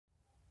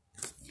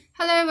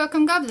Hello,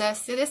 welcome, God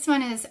bless. So this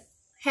one is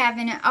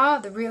having it all,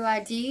 the real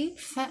ID,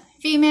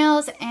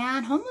 females,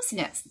 and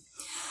homelessness.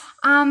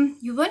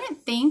 You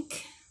wouldn't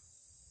think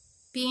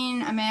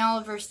being a male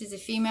versus a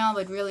female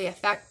would really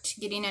affect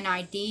getting an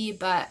ID,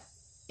 but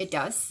it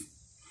does,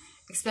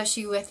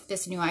 especially with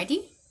this new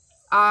ID,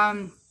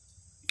 or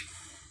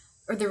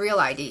the real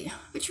ID,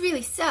 which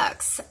really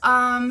sucks.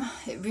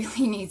 It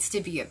really needs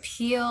to be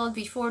appealed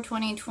before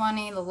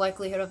 2020. The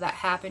likelihood of that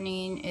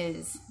happening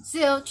is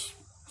zilch.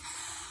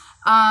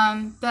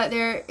 But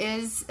there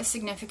is a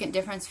significant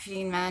difference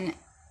between men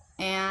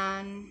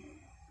and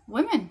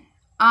women.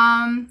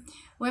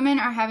 Women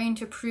are having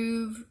to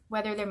prove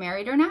whether they're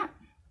married or not.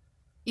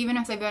 Even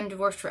if they've been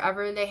divorced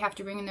forever, they have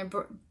to bring in their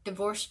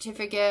divorce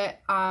certificate.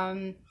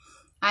 I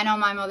know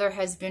my mother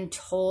has been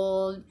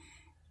told,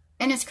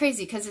 and it's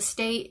crazy because the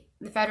state,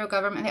 the federal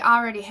government,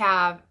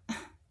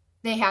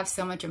 they have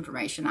so much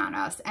information on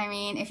us. I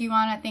mean, if you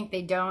want to think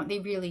they don't, they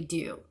really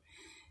do.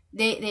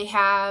 They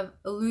have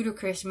a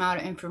ludicrous amount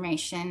of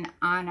information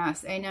on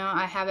us. I know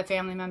I have a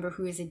family member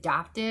who is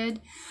adopted.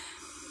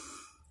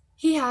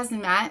 He has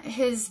met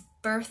his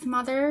birth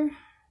mother.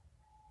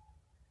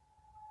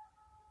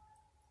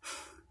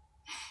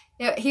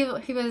 He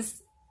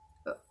was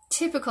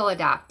typical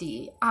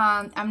adoptee.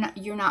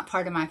 You're not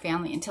part of my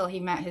family until he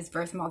met his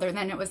birth mother. And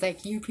then it was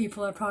like, you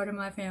people are part of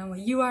my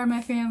family. You are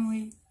my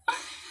family.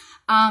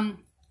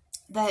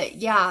 But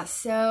yeah,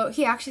 so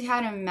he actually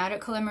had a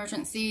medical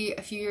emergency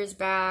a few years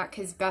back.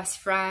 His best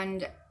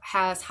friend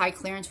has high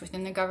clearance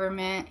within the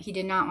government. He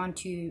did not want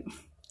to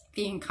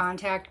be in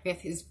contact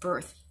with his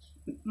birth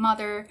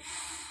mother.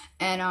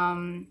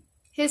 And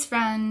his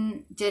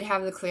friend did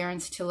have the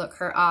clearance to look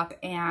her up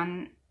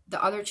and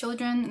the other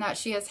children that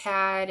she has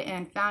had,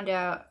 and found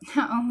out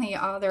not only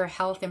all their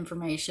health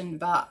information,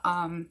 but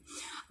a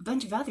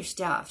bunch of other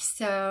stuff.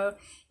 So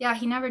yeah,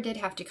 he never did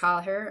have to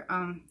call her.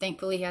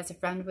 Thankfully, he has a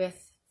friend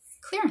with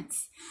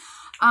clearance.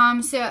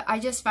 So I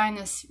just find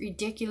this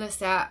ridiculous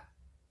that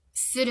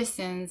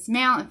citizens,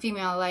 male and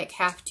female alike,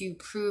 have to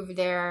prove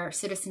their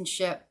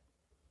citizenship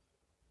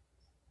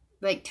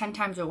like 10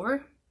 times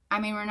over. I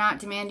mean, we're not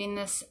demanding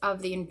this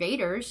of the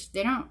invaders.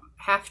 They don't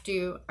have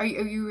to. Are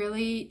you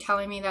really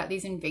telling me that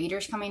these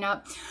invaders coming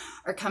up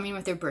are coming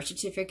with their birth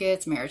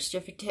certificates, marriage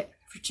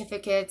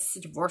certificates,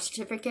 divorce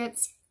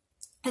certificates?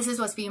 This is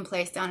what's being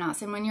placed on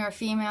us. And when you're a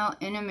female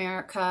in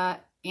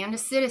America and a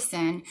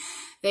citizen,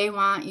 they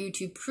want you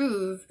to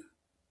prove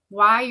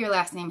why your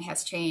last name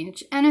has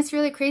changed. And it's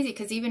really crazy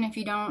because even if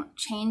you don't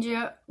change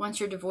it once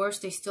you're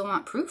divorced, they still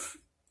want proof.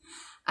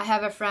 I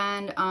have a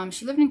friend,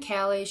 she lived in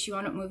Cali. She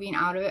wound up moving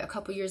out of it a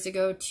couple years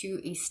ago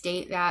to a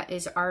state that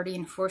is already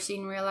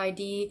enforcing real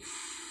ID.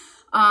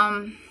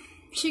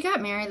 She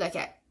got married like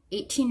at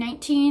 18,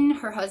 19.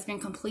 Her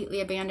husband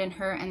completely abandoned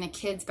her and the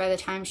kids by the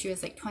time she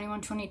was like 21,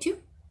 22.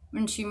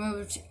 When she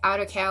moved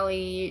out of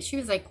Cali, she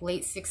was like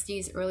late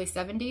 60s, early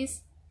 70s.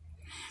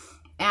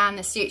 And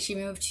the state she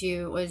moved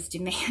to was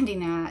demanding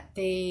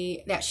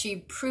that she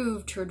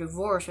proved her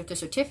divorce with the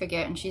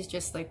certificate. And she's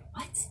just like,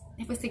 what?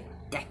 It was like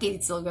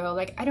decades ago.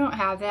 Like, I don't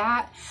have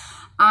that.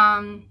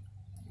 I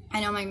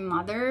know my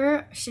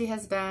mother,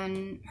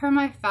 her and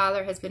my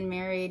father has been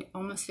married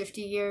almost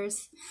 50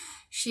 years.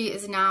 She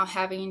is now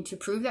having to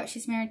prove that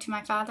she's married to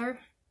my father.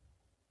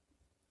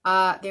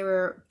 They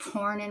were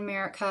born in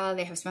America.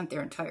 They have spent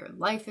their entire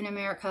life in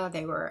America.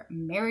 They were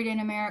married in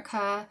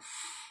America.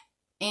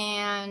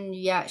 And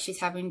yeah, she's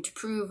having to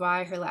prove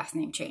why her last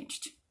name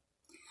changed.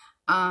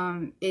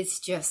 It's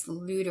just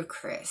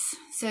ludicrous.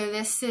 So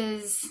this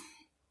is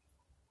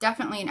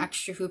definitely an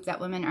extra hoop that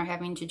women are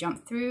having to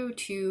jump through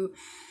to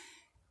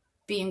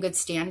be in good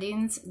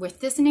standings with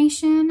this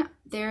nation.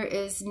 There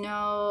is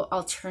no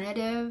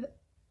alternative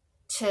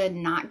to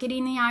not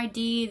getting the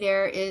ID.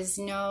 There is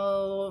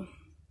no,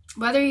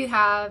 whether you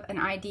have an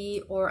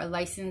ID or a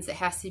license, it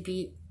has to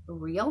be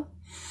real.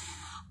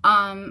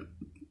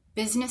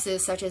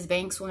 Businesses such as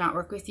banks will not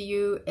work with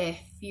you if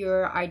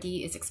your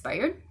ID is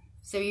expired.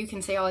 So you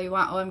can say all you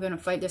want, oh, I'm going to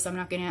fight this,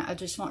 I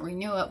just won't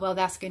renew it. Well,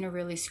 that's going to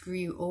really screw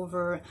you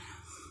over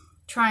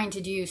trying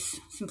to do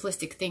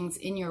simplistic things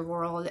in your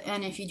world.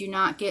 And if you do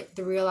not get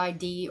the real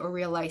ID or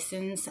real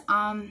license,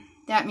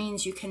 that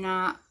means you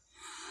cannot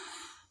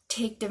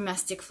take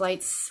domestic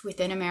flights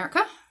within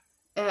America.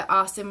 It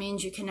also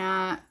means you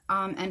cannot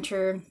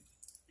enter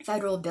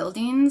federal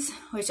buildings,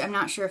 which I'm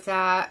not sure if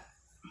that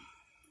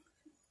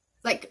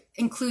like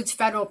includes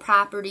federal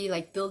property,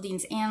 like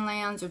buildings and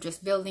lands, or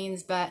just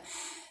buildings. But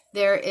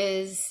there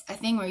is a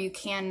thing where you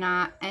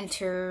cannot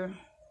enter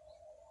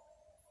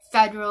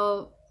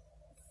federal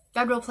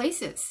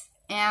places.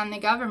 And the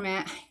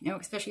government,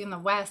 especially in the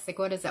West, like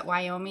what is that,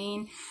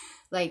 Wyoming,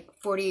 like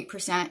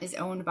 48% is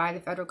owned by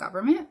the federal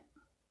government.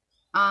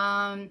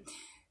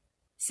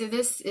 So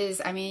this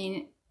is,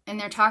 and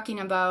they're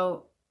talking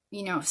about,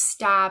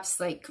 stops,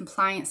 like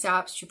compliance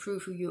stops to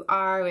prove who you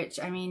are, which,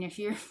 if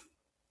you're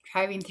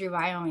driving through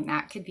Wyoming,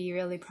 that could be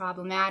really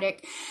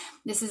problematic.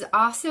 This is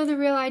also, the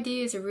real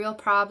ID is a real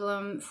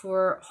problem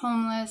for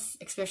homeless,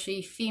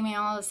 especially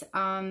females.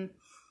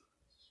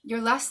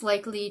 you're less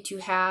likely to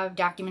have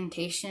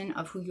documentation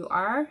of who you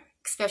are,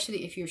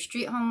 especially if you're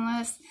street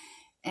homeless.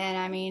 And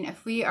I mean,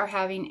 if we are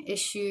having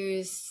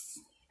issues,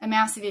 a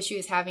massive issue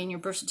is having your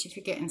birth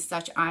certificate and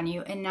such on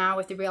you, and now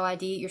with the Real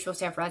ID, you're supposed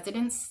to have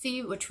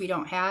residency, which we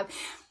don't have,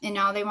 and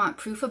now they want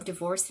proof of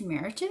divorce and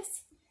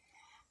marriages.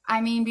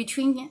 I mean,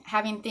 between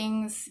having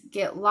things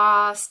get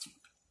lost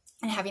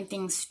and having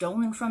things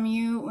stolen from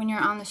you when you're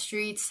on the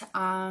streets,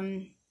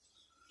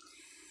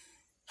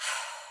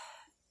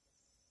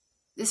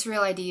 this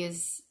Real ID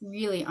is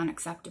really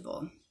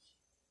unacceptable.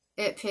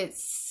 It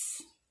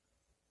puts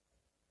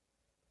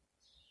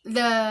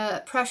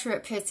the pressure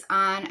it puts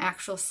on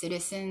actual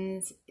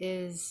citizens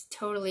is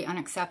totally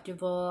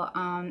unacceptable,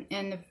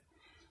 and the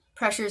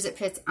pressures it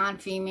puts on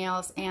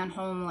females and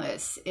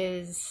homeless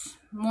is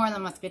more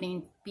than what's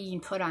being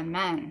put on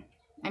men.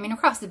 I mean,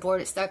 across the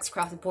board, it sucks.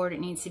 Across the board, it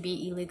needs to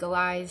be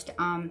illegalized.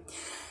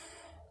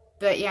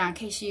 But yeah, in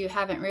case you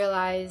haven't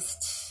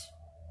realized,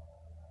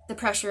 the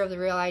pressure of the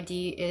Real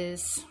ID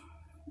is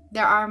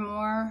there are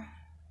more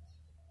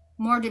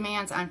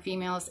demands on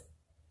females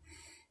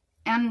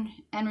and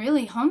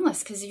really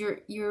homeless, because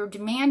you're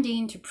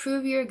demanding to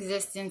prove your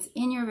existence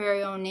in your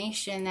very own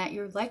nation that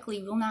you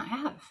likely will not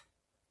have.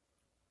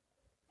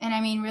 And I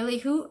mean,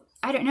 really,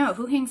 I don't know,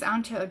 who hangs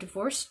on to a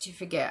divorce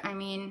certificate? I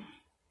mean,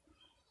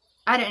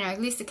 I don't know,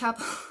 at least a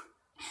couple,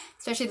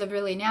 especially the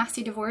really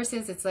nasty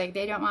divorces, it's like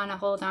they don't want to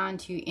hold on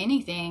to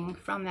anything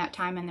from that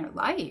time in their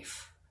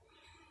life.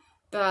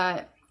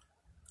 But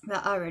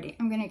alrighty,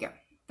 I'm gonna go.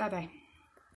 Bye-bye.